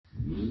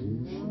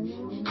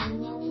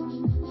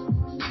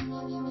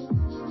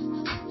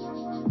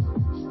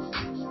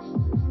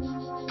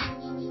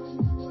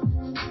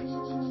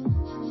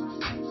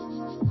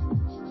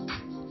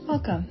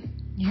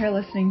You're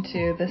listening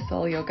to the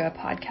Soul Yoga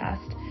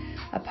Podcast,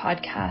 a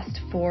podcast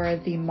for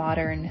the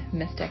modern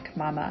mystic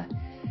mama.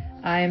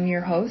 I am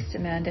your host,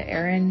 Amanda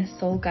Aaron,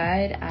 Soul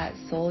Guide at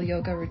Soul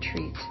Yoga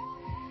Retreat.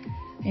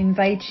 I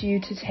invite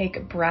you to take a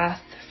breath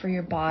for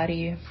your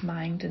body,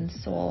 mind, and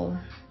soul.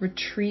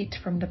 Retreat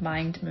from the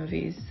mind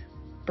movies.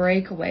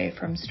 Break away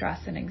from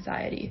stress and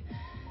anxiety.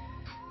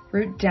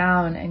 Root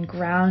down and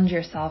ground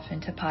yourself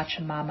into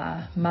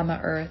Pachamama, Mama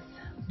Earth.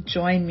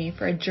 Join me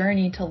for a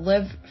journey to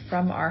live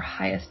from our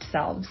highest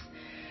selves.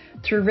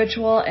 Through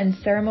ritual and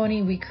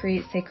ceremony, we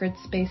create sacred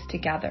space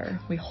together.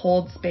 We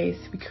hold space.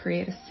 We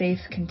create a safe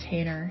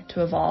container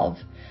to evolve.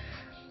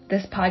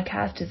 This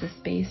podcast is a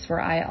space where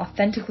I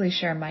authentically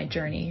share my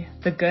journey,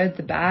 the good,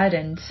 the bad,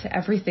 and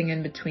everything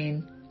in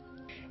between.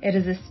 It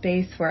is a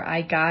space where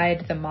I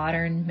guide the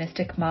modern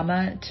mystic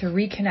mama to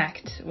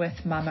reconnect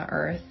with Mama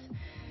Earth.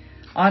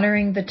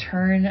 Honoring the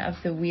turn of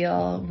the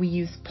wheel, we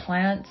use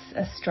plants,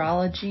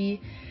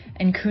 astrology,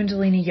 and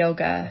Kundalini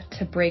yoga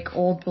to break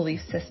old belief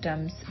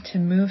systems to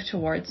move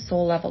towards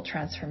soul-level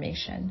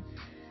transformation.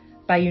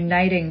 By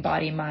uniting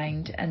body,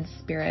 mind, and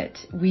spirit,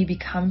 we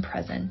become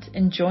present,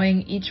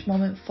 enjoying each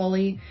moment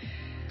fully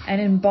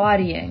and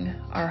embodying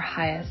our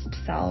highest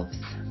selves.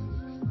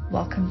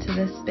 Welcome to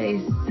this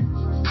space.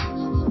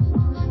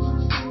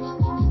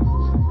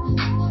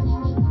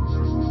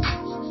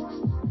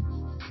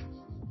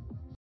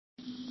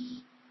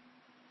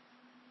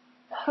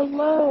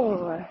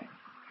 Hello.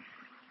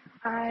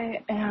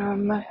 I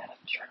am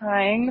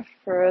trying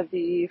for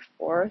the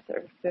fourth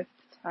or fifth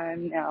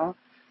time now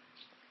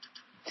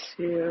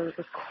to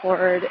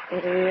record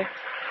a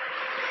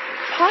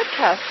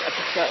podcast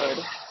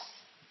episode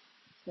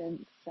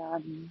since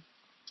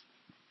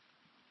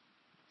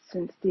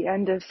the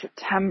end of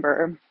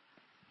September,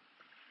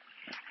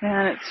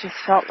 and it's just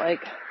felt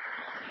like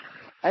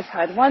I've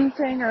had one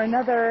thing or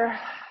another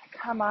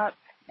come up,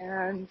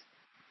 and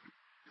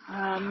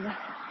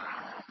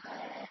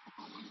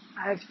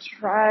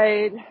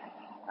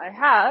I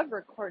have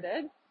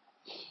recorded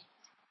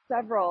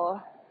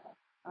several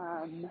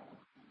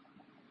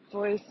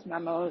voice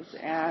memos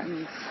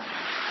and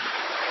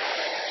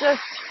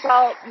just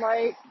felt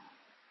like,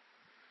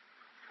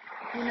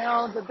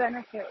 the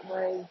benefit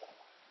was,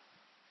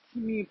 to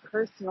me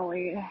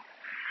personally,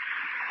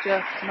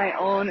 just my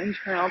own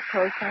internal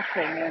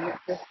processing, and it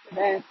just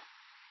didn't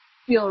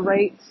feel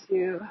right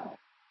to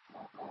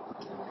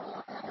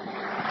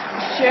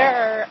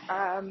share,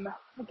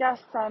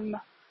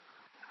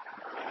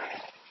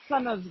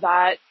 some of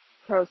that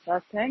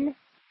processing.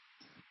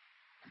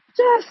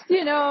 Just,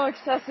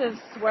 excessive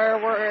swear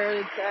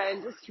words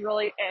and just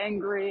really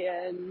angry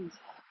and,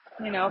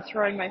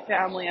 throwing my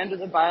family under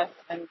the bus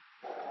and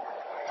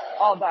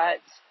all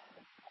that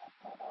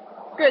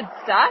good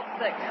stuff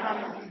that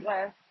comes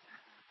with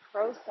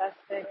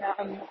processing,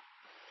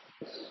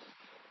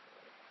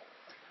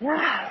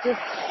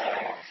 just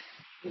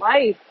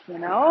life,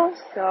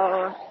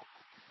 so,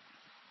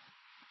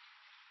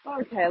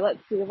 okay, let's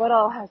see what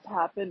all has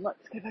happened.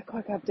 Let's give a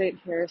quick update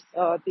here.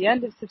 So at the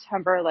end of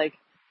September, maybe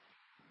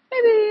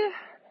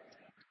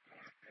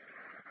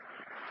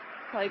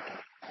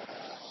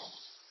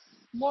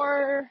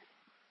more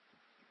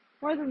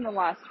than the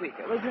last week.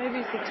 It was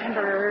maybe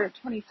September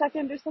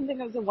 22nd or something.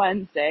 It was a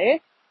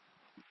Wednesday,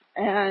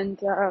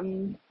 and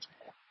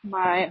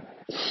my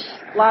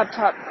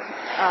laptop,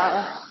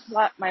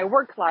 my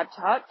work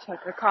laptop,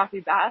 took a coffee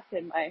bath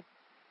in my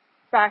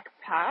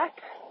backpack.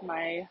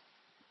 My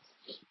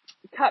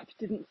cup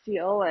didn't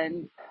seal,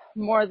 and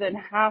more than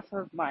half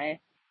of my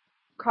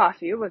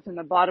coffee was in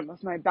the bottom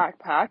of my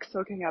backpack,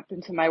 soaking up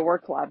into my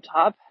work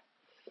laptop.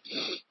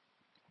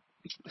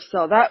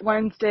 So that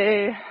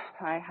Wednesday,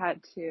 I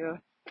had to,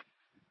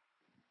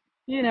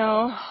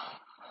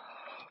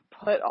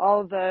 put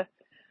all the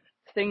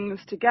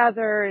things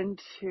together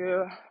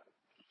into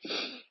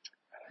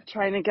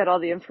trying to get all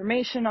the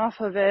information off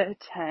of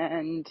it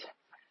and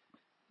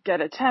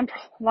get a temp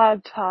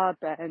laptop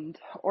and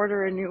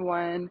order a new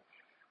one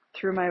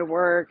through my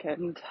work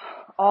and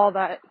all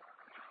that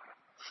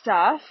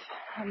stuff.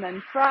 And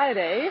then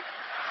Friday,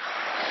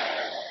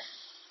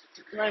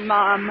 my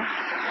mom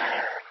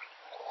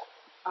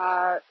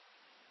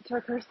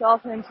took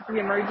herself into the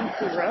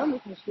emergency room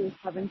because she was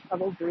having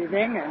trouble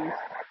breathing, and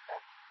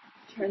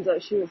turns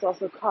out she was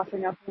also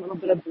coughing up a little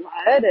bit of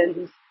blood.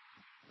 And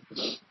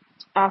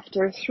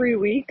after 3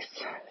 weeks,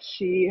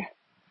 she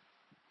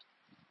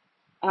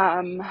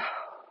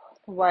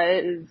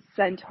was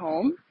sent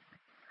home.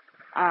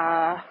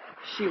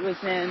 She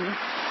was in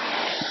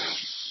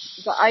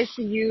the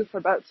ICU for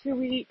about 2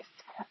 weeks,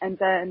 and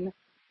then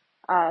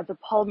the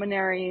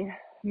pulmonary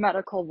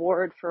medical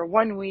ward for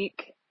 1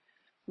 week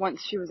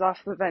once she was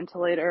off the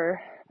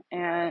ventilator,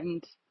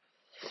 and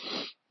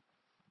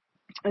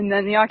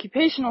then the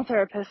occupational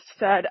therapist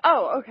said,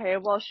 oh, okay,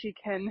 well, she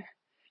can,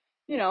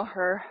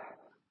 her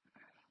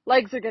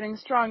legs are getting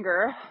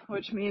stronger,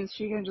 which means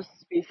she can just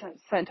be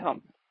sent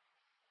home.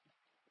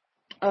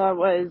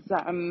 Was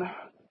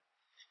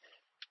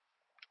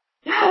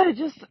yeah,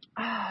 just,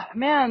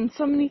 man,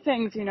 so many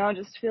things,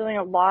 just feeling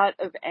a lot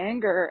of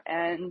anger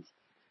and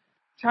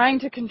trying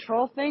to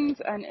control things,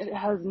 and it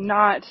has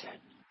not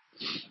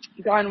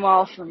gone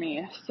well for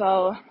me.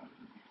 So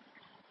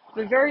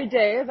the very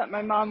day that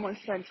my mom was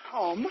sent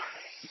home,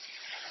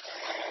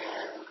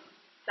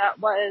 that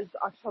was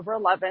October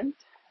 11th,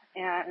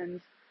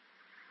 and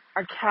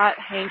our cat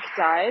Hank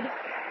died.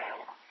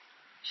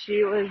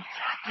 She was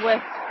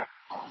with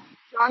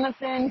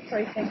Jonathan for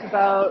I think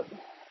about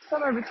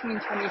somewhere between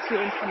 22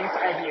 and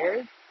 25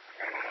 years,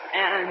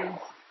 and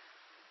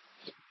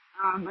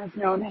I've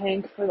known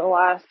Hank for the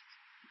last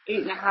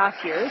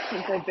 8.5 years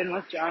since I've been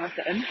with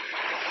Jonathan.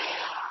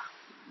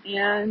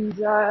 And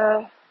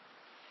God,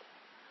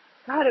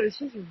 it was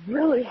just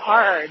really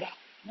hard.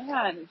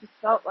 Man, it just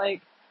felt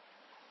like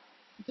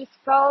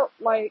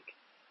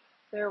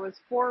there was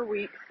 4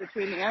 weeks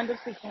between the end of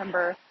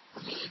September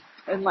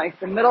and like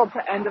the middle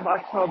to end of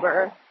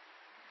October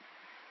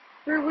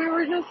where we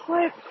were just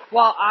like,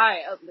 well, I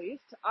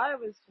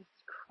was just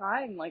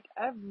crying like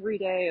every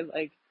day,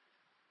 like,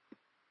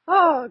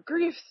 oh,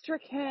 grief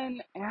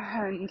stricken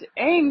and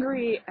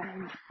angry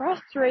and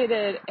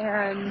frustrated.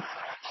 And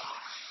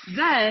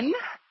then,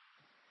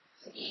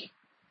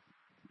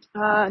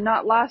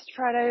 not last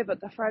Friday,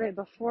 but the Friday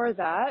before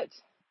that,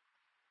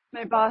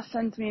 my boss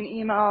sends me an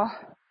email,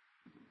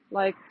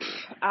 like,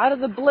 out of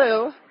the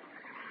blue,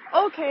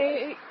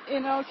 okay,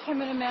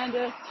 Kim and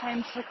Amanda, it's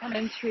time to come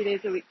in 3 days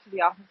a week to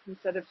the office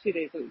instead of 2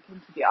 days a week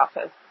into the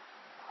office.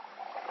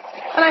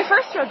 When I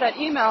first read that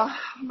email,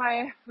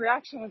 my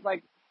reaction was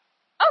like,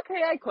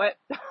 okay, I quit.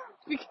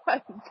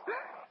 Because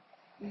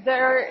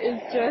there is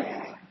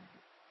just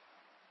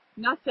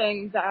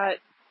nothing that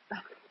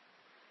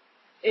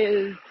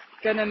is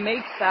going to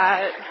make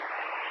that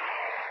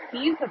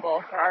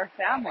feasible for our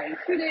family.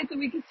 2 days a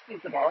week is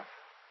feasible.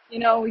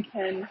 We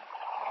can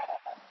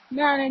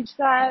manage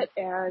that,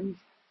 and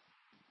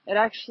it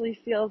actually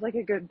feels like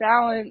a good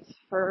balance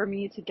for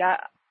me to get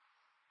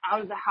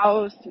out of the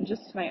house and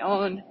just my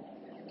own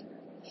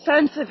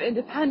sense of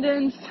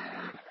independence.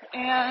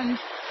 And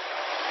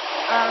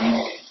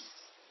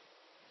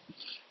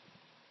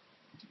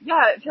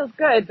yeah, it feels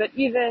good. But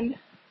even,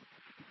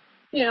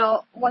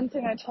 one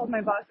thing I told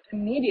my boss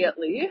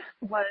immediately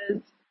was,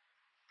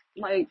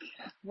 like,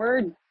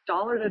 we're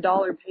dollar to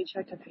dollar,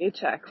 paycheck to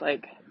paycheck.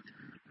 Like,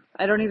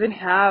 I don't even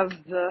have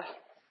the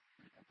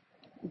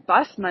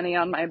bus money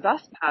on my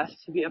bus pass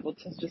to be able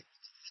to just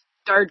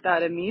start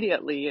that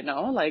immediately,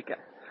 like,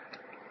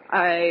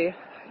 I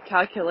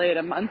calculate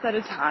a month at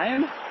a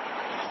time,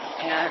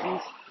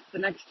 and the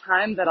next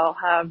time that I'll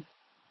have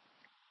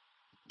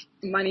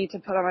money to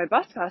put on my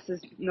bus pass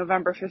is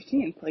November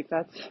 15th. Like,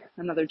 that's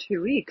another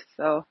 2 weeks.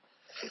 So,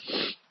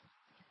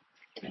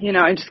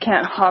 I just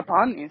can't hop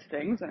on these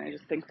things, and I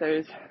just think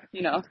there's,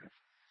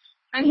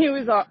 and he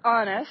was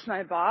honest,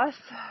 my boss.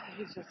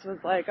 He just was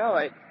like, oh,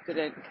 I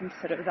didn't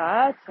consider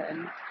that,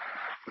 and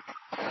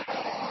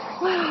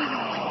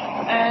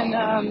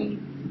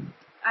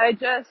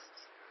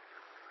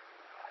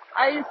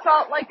I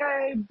felt like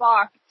I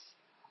balked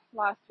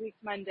last week,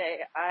 Monday.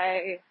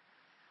 I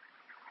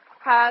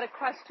had a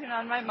question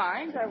on my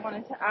mind. I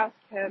wanted to ask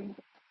him,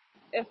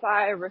 if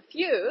I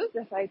refuse,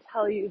 if I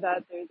tell you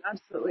that there's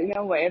absolutely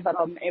no way that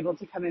I'm able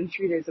to come in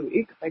 3 days a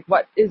week, like,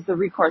 what is the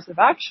recourse of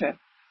action?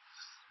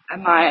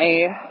 Am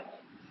I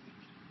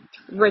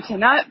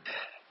written up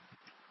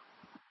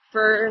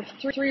for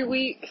 3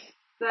 weeks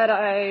that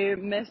I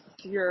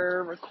missed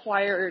your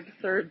required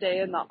third day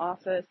in the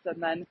office, and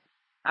then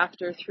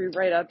after 3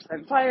 write-ups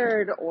I'm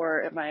fired?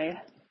 Or am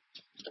I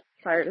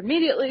fired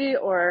immediately?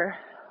 Or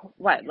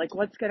what? Like,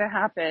 what's going to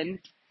happen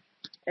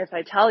if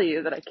I tell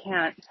you that I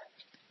can't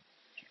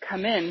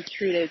come in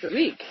 3 days a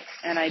week?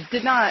 And I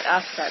did not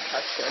ask that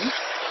question.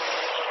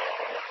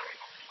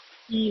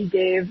 He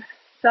gave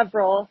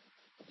several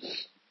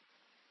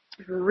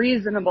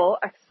reasonable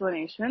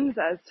explanations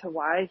as to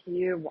why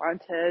he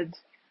wanted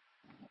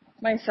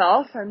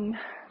myself and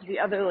the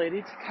other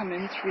lady to come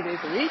in 3 days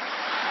a week.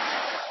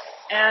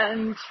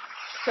 And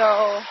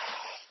so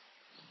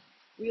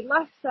we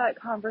left that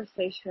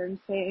conversation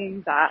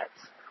saying that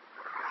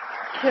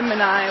Kim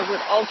and I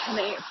would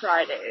alternate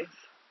Fridays.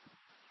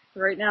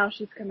 Right now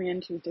she's coming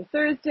in Tuesday,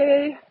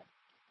 Thursday,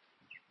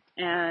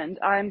 and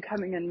I'm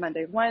coming in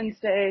Monday,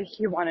 Wednesday.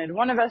 He wanted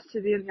one of us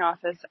to be in the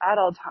office at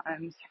all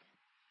times.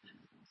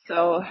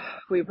 So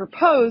we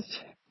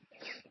proposed,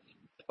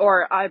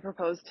 or I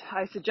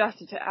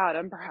suggested to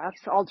Adam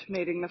perhaps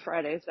alternating the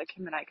Fridays that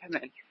Kim and I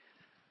come in.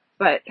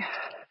 But,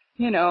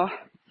 I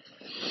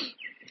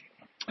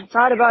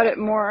thought about it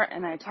more,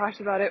 and I talked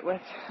about it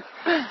with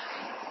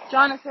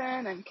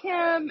Jonathan and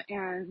Kim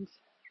and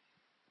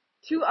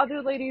 2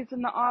 other ladies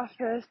in the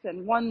office,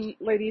 and one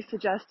lady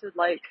suggested,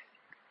 like,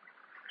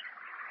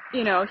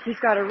 he's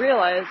got to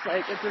realize,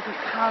 like, it doesn't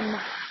come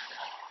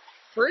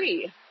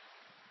free.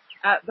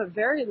 At the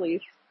very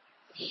least,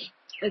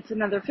 it's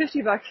another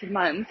 $50 a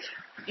month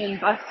in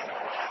bus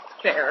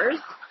fares,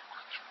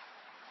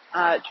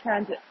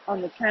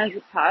 on the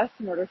transit pass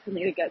in order for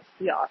me to get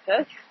to the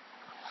office.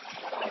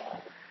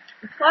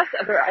 plus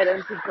other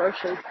items of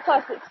groceries,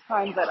 plus it's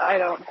time that I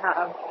don't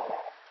have,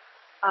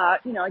 I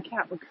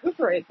can't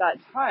recuperate that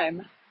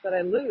time that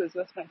I lose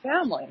with my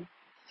family.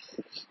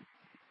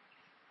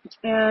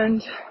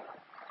 And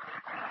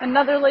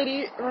another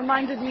lady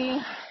reminded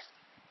me,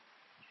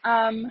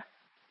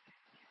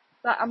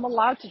 that I'm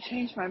allowed to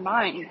change my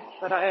mind,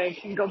 that I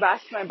can go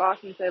back to my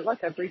boss and say,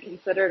 look, I've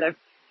reconsidered,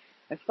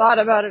 I've thought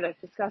about it, I've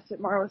discussed it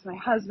more with my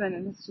husband,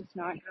 and it's just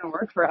not going to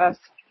work for us.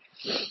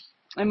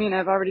 I mean,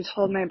 I've already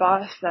told my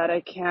boss that I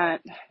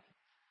can't,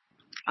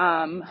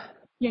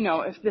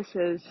 if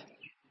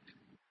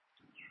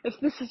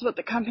this is what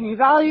the company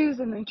values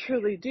and they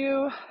truly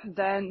do,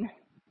 then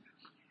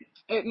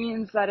it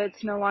means that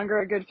it's no longer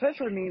a good fit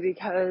for me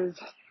because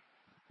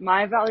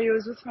my value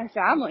is with my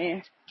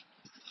family.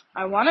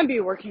 I want to be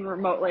working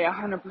remotely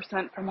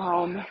 100% from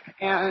home,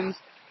 and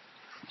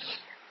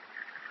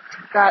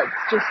that's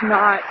just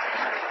not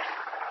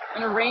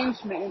an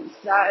arrangement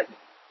that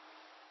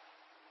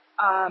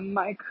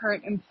my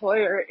current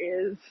employer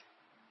is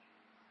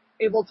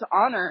able to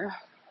honor.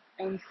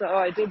 And so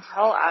I did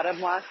tell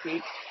Adam last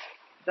week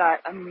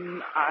that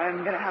I'm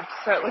going to have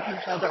to start looking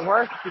for other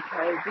work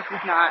because this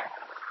is not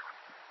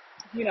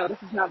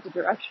the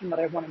direction that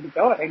I want to be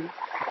going.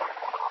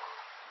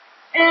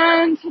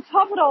 And to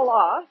top it all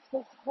off,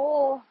 this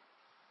whole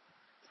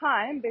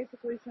time,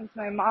 basically since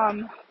my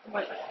mom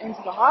went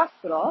into the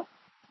hospital,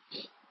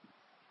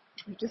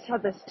 I've just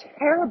had this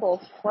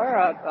terrible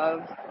flare-up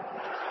of,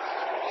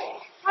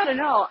 I don't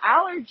know,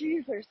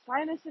 allergies or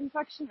sinus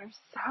infection or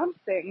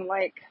something.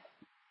 Like,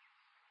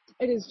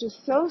 it is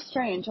just so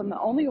strange. I'm the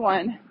only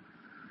one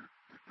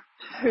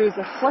who's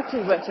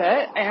afflicted with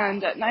it,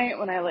 and at night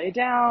when I lay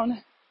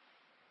down,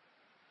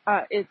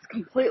 it's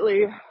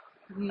completely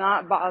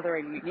not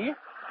bothering me.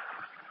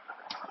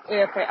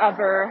 If I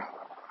ever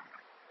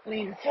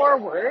lean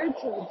forward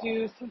to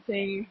do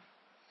something,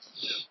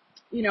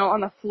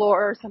 on the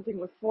floor or something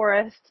with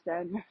Forrest,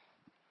 then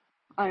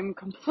I'm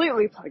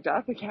completely plugged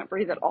up. I can't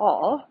breathe at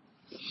all.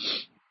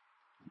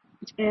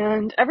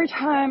 And every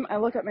time I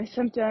look at my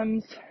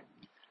symptoms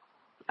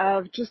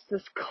of just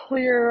this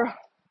clear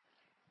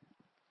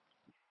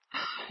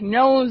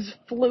nose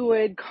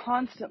fluid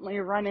constantly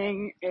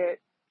running, it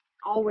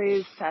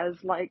always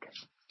says like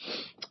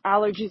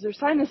allergies or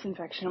sinus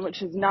infection,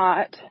 which is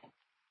not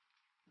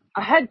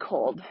a head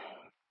cold.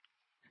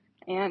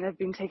 And I've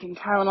been taking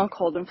Tylenol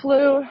cold and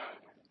flu,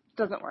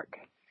 doesn't work.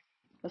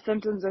 The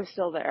symptoms are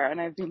still there, and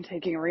I've been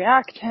taking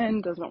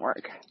Reactine, doesn't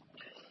work.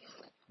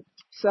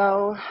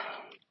 So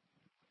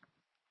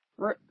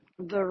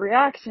the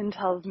Reactine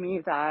tells me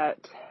that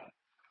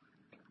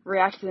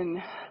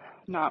Reactine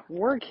not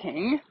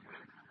working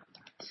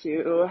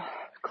to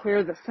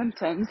clear the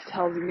symptoms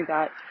tells me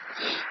that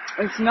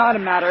it's not a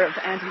matter of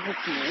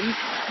antihistamines,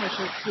 which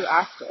is too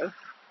active,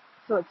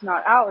 so it's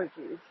not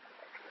allergies,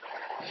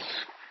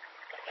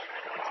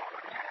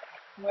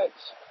 which,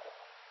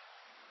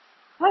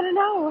 I don't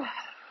know,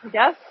 I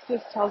guess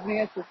just tells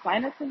me it's a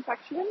sinus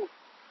infection,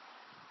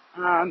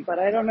 but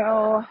I don't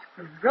know,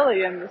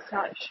 really, I'm just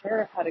not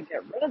sure how to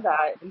get rid of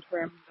that in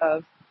terms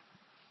of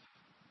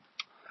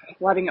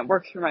letting it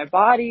work through my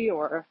body,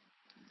 or,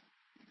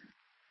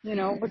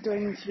 what do I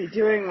need to be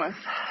doing with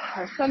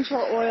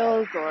essential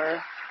oils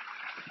or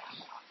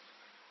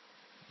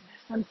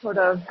some sort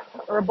of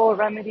herbal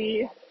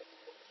remedy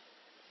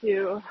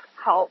to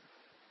help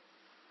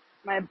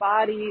my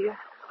body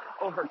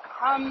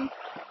overcome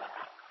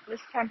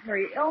this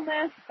temporary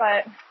illness.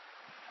 But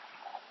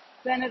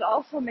then it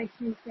also makes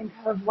me think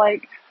of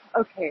like,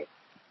 okay,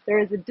 there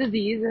is a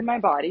disease in my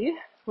body,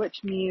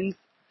 which means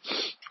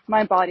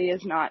my body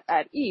is not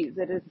at ease.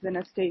 It is in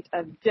a state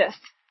of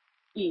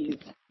dis-ease.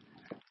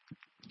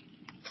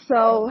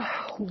 So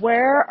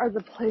where are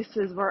the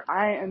places where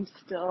I am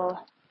still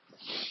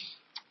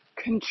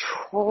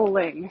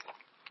controlling,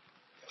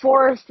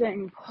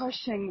 forcing,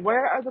 pushing?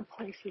 Where are the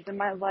places in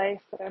my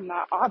life that I'm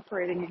not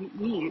operating in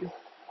ease?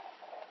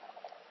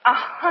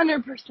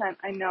 100%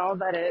 I know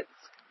that it's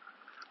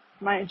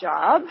my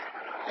job.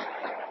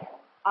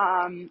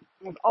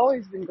 I've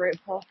always been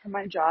grateful for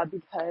my job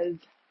because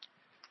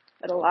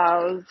it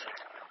allows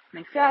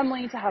my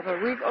family to have a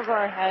roof over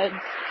our heads.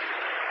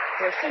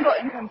 We're a single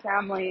income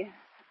family,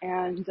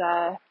 and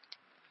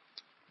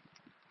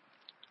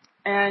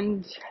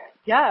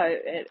yeah,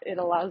 it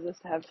allows us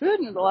to have food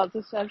and it allows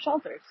us to have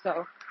shelter.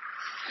 So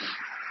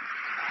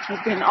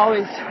I've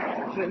always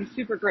been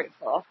super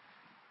grateful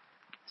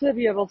to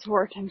be able to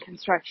work in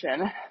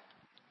construction.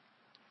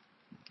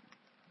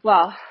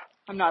 Well,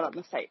 I'm not on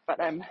the site, but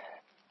I'm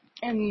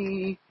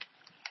in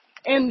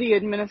the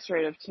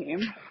administrative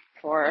team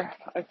for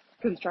a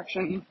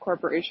construction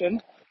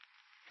corporation.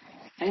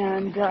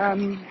 And,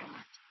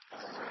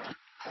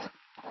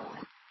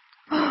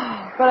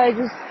 but I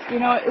just,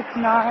 it's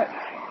not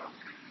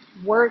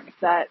work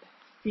that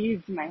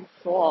feeds my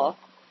soul.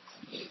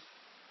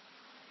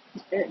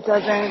 It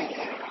doesn't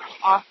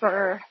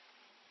offer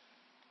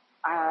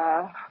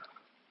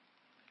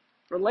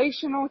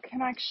relational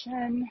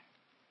connection.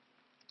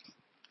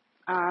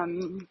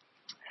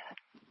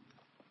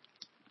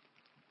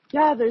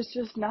 yeah, there's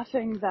just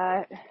nothing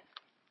that,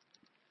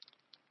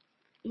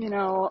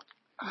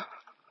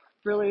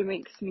 really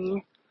makes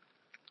me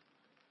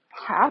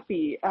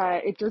happy.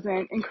 It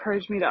doesn't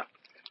encourage me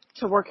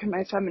to work in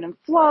my feminine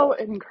flow.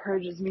 It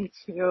encourages me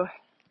to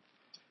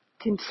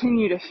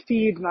continue to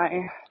feed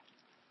my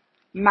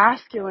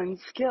masculine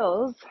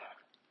skills.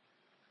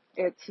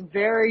 It's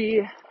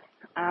very,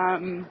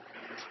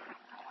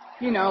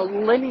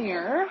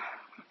 linear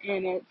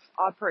in its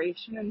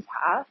operation and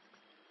task.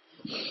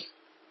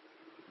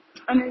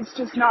 And it's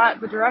just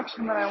not the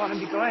direction that I want to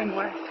be going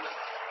with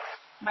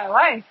my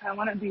life. I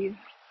want to be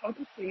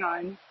focusing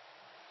on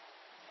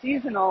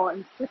seasonal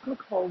and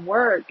cyclical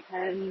work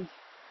and,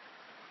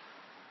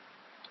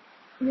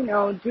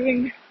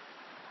 doing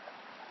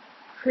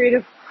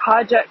creative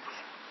projects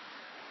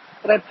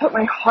that I put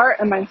my heart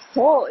and my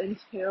soul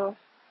into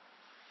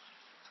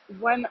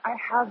when I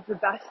have the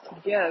best to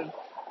give.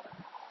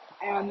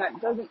 And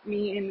that doesn't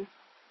mean,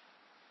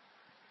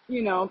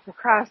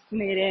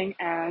 procrastinating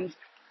and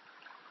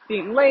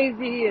being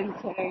lazy and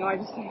saying, oh, I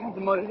just don't have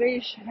the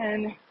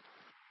motivation.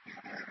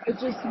 It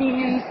just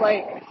means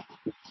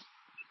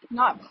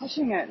not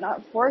pushing it,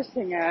 not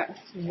forcing it,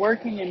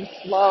 working in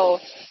flow,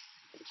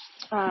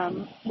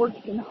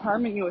 working in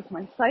harmony with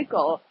my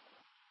cycle.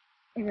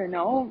 When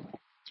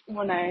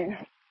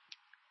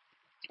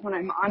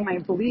I'm on my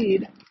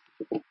bleed,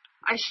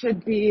 I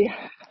should be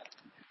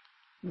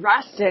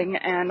resting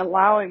and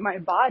allowing my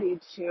body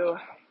to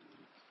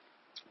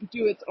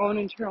do its own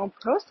internal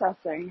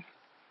processing.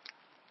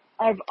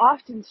 I've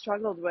often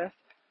struggled with,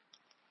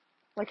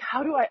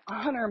 how do I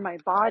honor my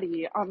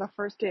body on the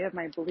first day of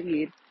my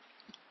bleed?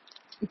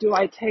 Do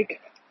I take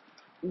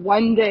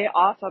one day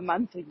off a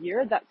month a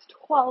year? That's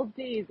 12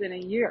 days in a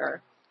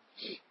year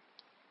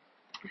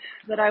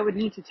that I would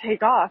need to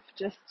take off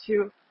just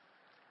to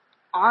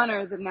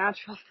honor the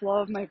natural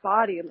flow of my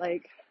body.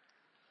 Like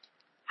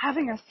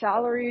having a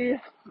salary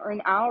or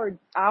an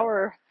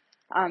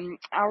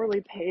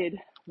hourly paid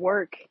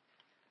work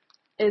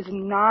is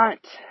not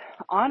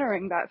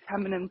honoring that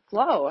feminine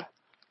flow.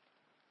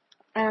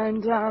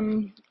 And,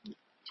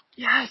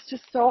 it's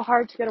just so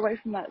hard to get away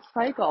from that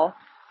cycle.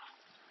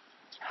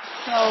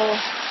 So,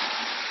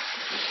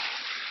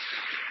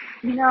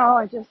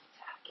 I just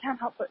can't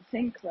help but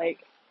think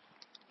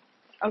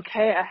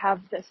okay, I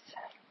have this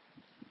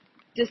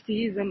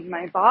disease in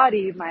my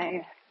body,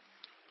 my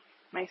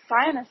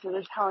sinuses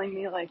are telling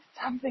me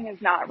something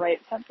is not right,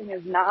 something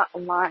is not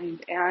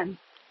aligned, and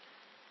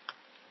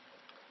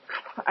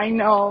I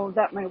know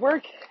that my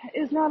work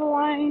is not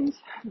aligned,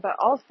 but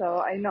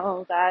also I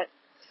know that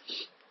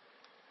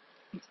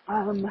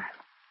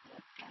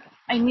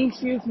I need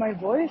to use my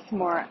voice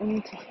more. I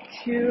need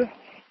to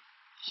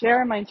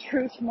share my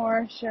truth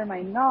more, share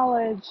my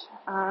knowledge,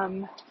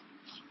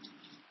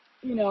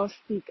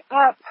 speak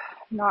up,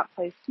 not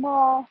play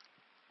small.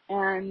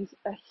 And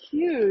a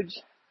huge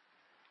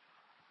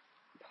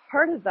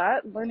part of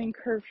that learning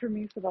curve for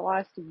me for the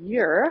last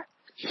year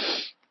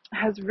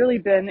has really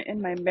been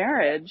in my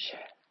marriage,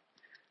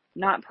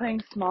 not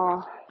playing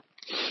small,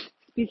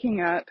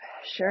 speaking up,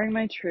 sharing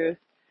my truth.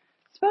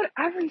 It's about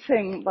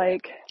everything,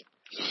 like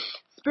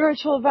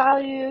spiritual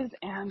values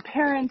and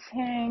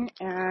parenting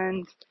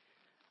and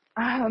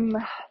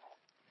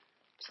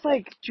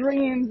just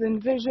dreams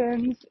and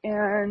visions,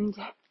 and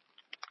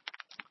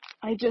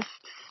I just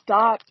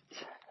stopped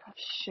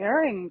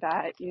sharing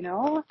that,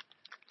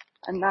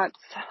 and that's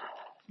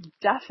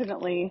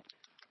definitely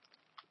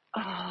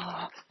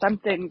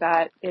something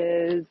that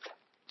is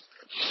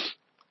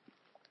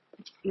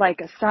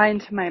a sign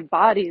to my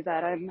body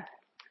that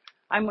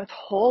I'm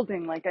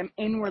withholding, I'm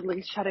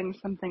inwardly shutting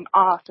something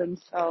off. And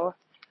so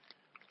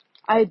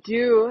I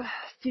do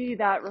see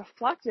that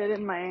reflected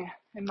in my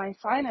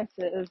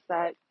sinuses,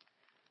 that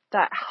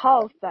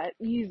health, that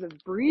ease of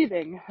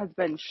breathing has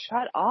been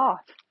shut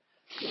off.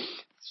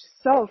 It's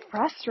so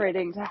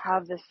frustrating to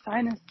have this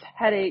sinus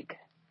headache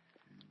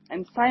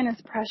and sinus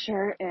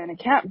pressure, and I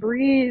can't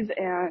breathe,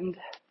 and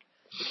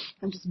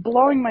I'm just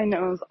blowing my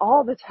nose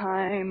all the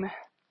time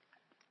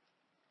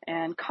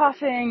and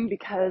coughing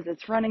because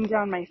it's running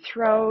down my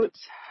throat.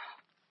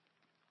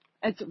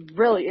 It's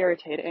really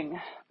irritating.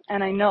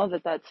 And I know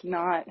that that's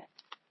not,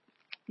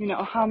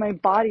 how my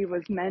body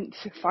was meant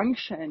to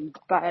function,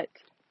 but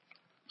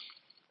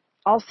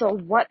also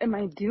what am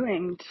I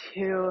doing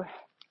to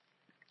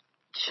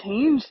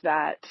change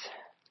that?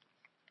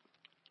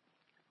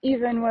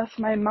 Even with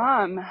my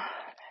mom,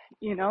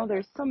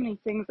 there's so many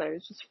things I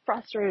was just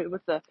frustrated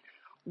with the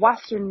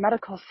Western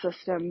medical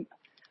system.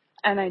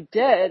 And I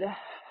did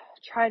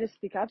try to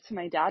speak up to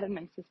my dad and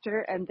my sister,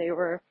 and they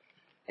were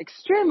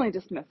extremely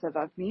dismissive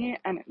of me,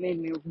 and it made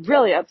me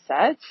really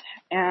upset.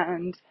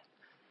 And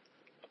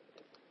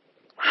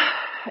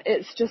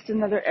it's just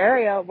another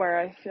area where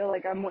I feel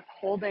like I'm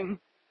withholding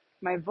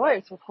my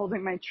voice,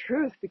 withholding my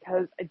truth,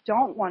 because I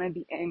don't want to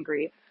be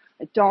angry.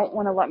 I don't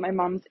want to let my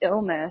mom's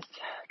illness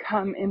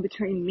come in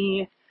between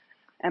me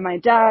and my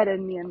dad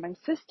and me and my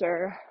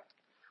sister.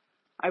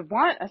 I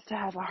want us to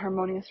have a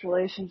harmonious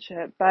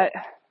relationship, but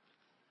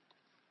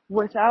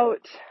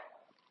without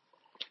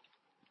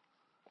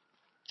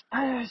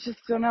I just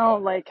don't know,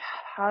 like,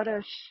 how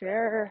to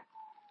share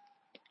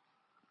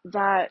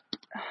that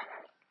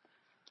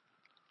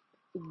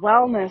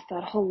wellness,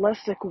 that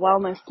holistic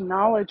wellness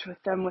knowledge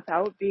with them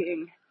without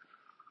being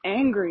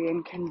angry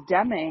and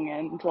condemning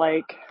and,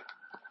 like,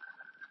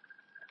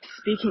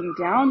 speaking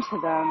down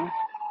to them.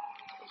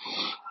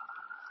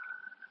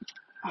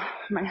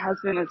 My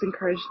husband has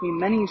encouraged me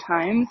many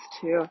times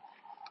to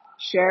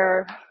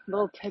share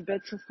little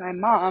tidbits with my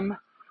mom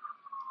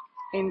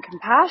in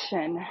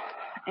compassion,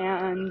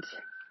 and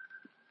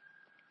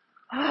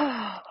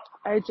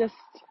I'm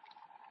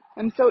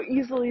so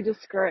easily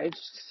discouraged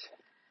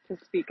to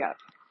speak up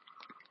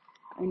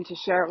and to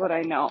share what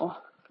I know.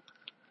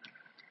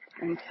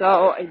 And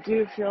so I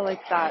do feel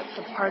like that's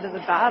a part of the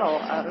battle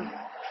of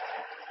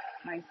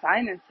my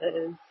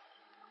sinuses,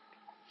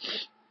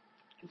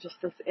 just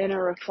this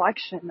inner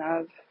reflection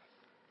of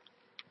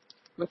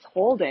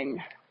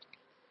withholding.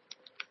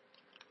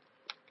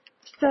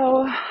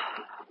 So,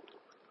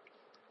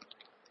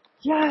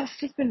 yeah, it's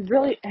just been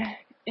really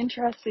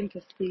interesting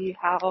to see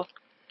how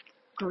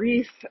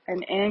grief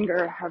and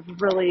anger have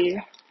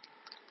really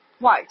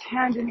walked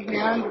hand in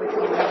hand with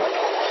me.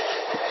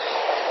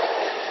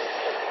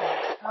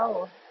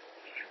 Oh,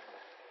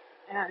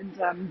 and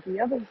the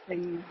other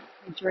thing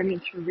I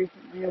journeyed through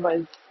recently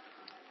was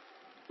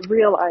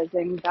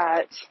realizing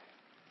that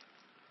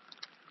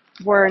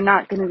we're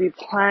not going to be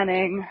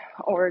planning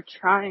or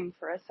trying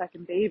for a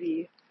second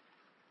baby.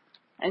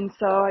 And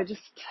so I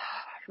just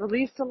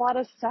released a lot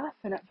of stuff,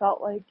 and it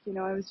felt like,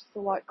 I was just a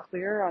lot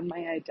clearer on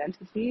my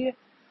identity.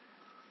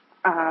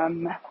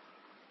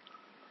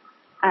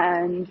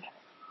 And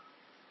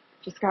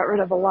just got rid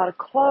of a lot of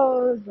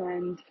clothes,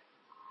 and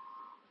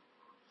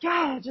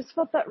yeah, I just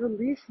felt that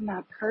release and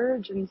that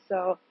purge. And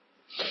so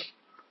I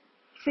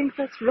think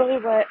that's really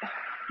what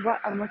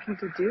I'm looking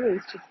to do,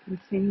 is just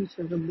continue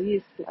to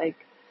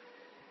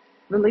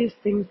release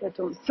things that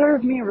don't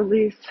serve me,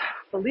 release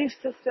belief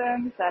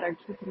systems that are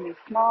keeping me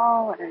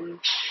small, and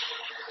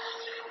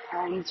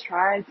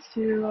try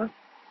to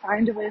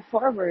find a way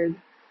forward.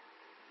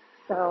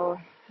 So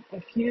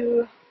if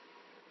you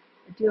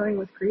are dealing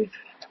with grief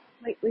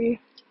lately,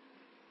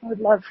 I would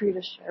love for you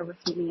to share with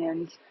me,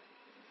 and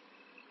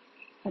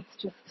let's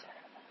just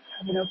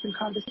have an open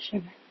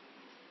conversation.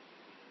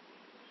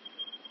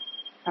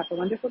 Have a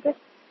wonderful day.